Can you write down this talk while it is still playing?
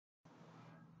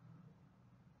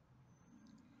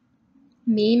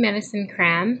memedicine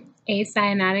Cram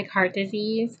Acyanotic heart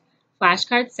disease,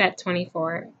 flashcard set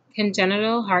 24,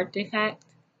 congenital heart defect,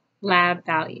 lab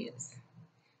values.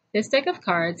 This deck of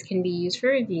cards can be used for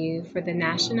review for the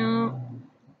National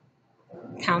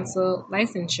Council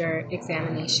licensure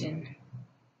examination.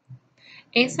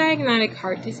 Acyanotic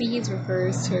heart disease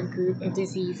refers to a group of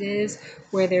diseases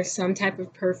where there's some type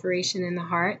of perforation in the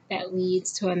heart that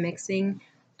leads to a mixing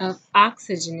of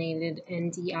oxygenated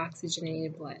and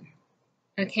deoxygenated blood.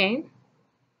 Okay?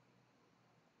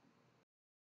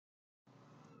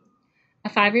 A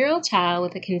 5-year-old child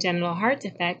with a congenital heart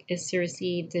defect is to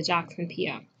receive digoxin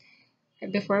PO.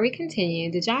 Before we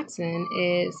continue, digoxin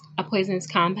is a poisonous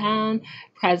compound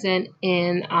present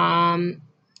in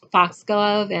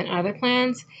foxglove and other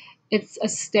plants. It's a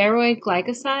steroid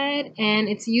glycoside, and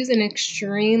it's used in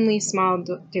extremely small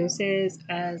doses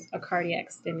as a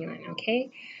cardiac stimulant, okay?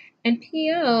 And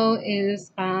PO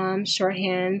is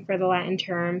shorthand for the Latin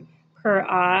term per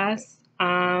os,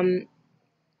 and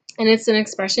it's an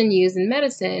expression used in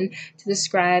medicine to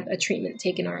describe a treatment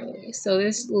taken orally. So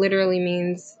this literally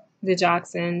means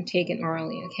digoxin taken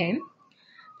orally, okay?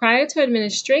 Prior to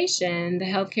administration, the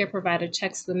healthcare provider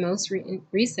checks the most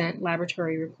recent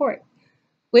laboratory report.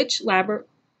 Which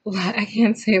I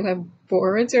can't say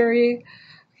laboratory.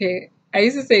 Okay, I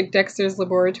used to say Dexter's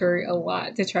Laboratory a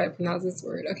lot to try to pronounce this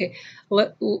word. Okay,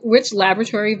 which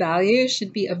laboratory value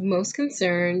should be of most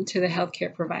concern to the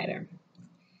healthcare provider?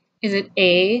 Is it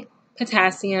A,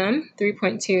 potassium,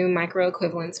 3.2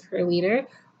 microequivalents per liter,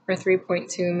 or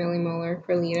 3.2 millimolar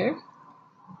per liter?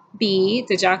 B,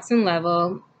 digoxin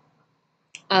level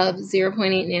of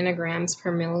 0.8 nanograms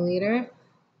per milliliter,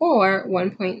 or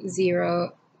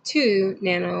 1.02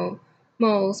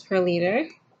 nanomoles per liter?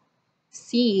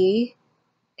 C,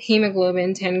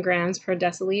 hemoglobin 10 grams per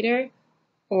deciliter,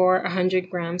 or 100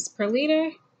 grams per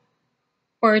liter?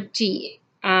 Or G,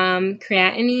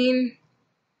 creatinine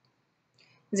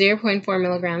 0.4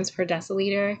 milligrams per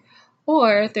deciliter,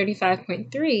 or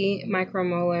 35.3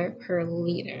 micromolar per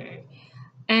liter.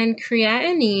 And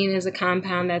creatinine is a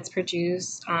compound that's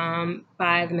produced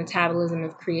by the metabolism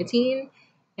of creatine,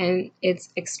 and it's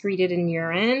excreted in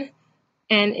urine.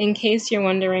 And in case you're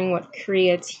wondering what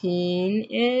creatine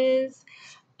is,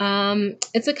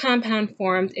 it's a compound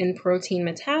formed in protein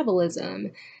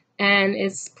metabolism, and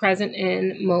it's present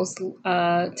in most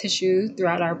tissue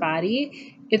throughout our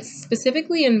body. It's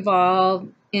specifically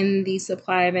involved in the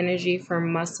supply of energy for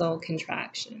muscle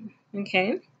contraction,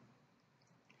 okay?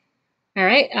 All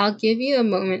right, I'll give you a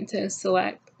moment to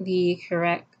select the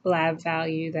correct lab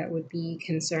value that would be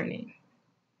concerning.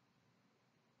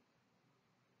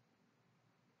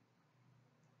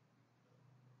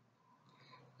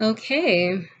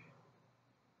 Okay.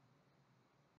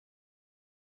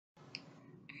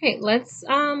 All right, let's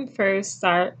first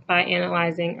start by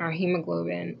analyzing our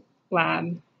hemoglobin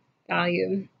lab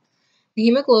value. The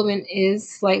hemoglobin is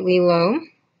slightly low,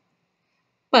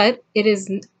 but it is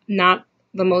not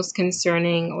the most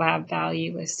concerning lab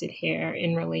value listed here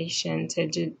in relation to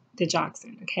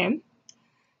digoxin, okay?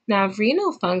 Now,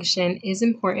 renal function is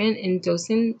important in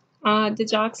dosing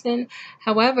digoxin.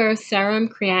 However, serum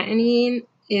creatinine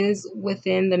is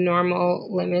within the normal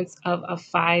limits of a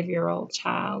 5-year-old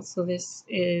child, so this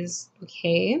is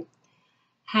okay.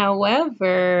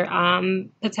 However,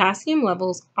 potassium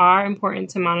levels are important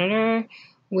to monitor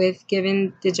with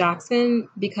given digoxin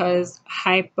because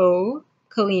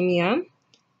hypokalemia,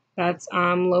 that's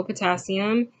low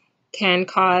potassium, can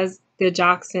cause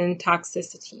digoxin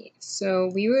toxicity.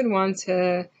 So we would want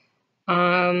to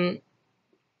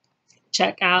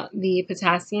check out the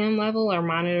potassium level or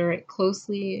monitor it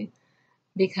closely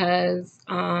because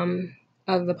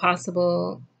of the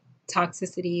possible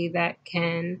toxicity that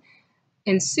can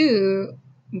ensue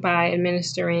by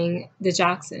administering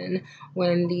digoxin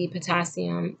when the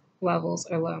potassium levels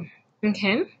are low.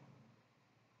 Okay?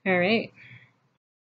 All right.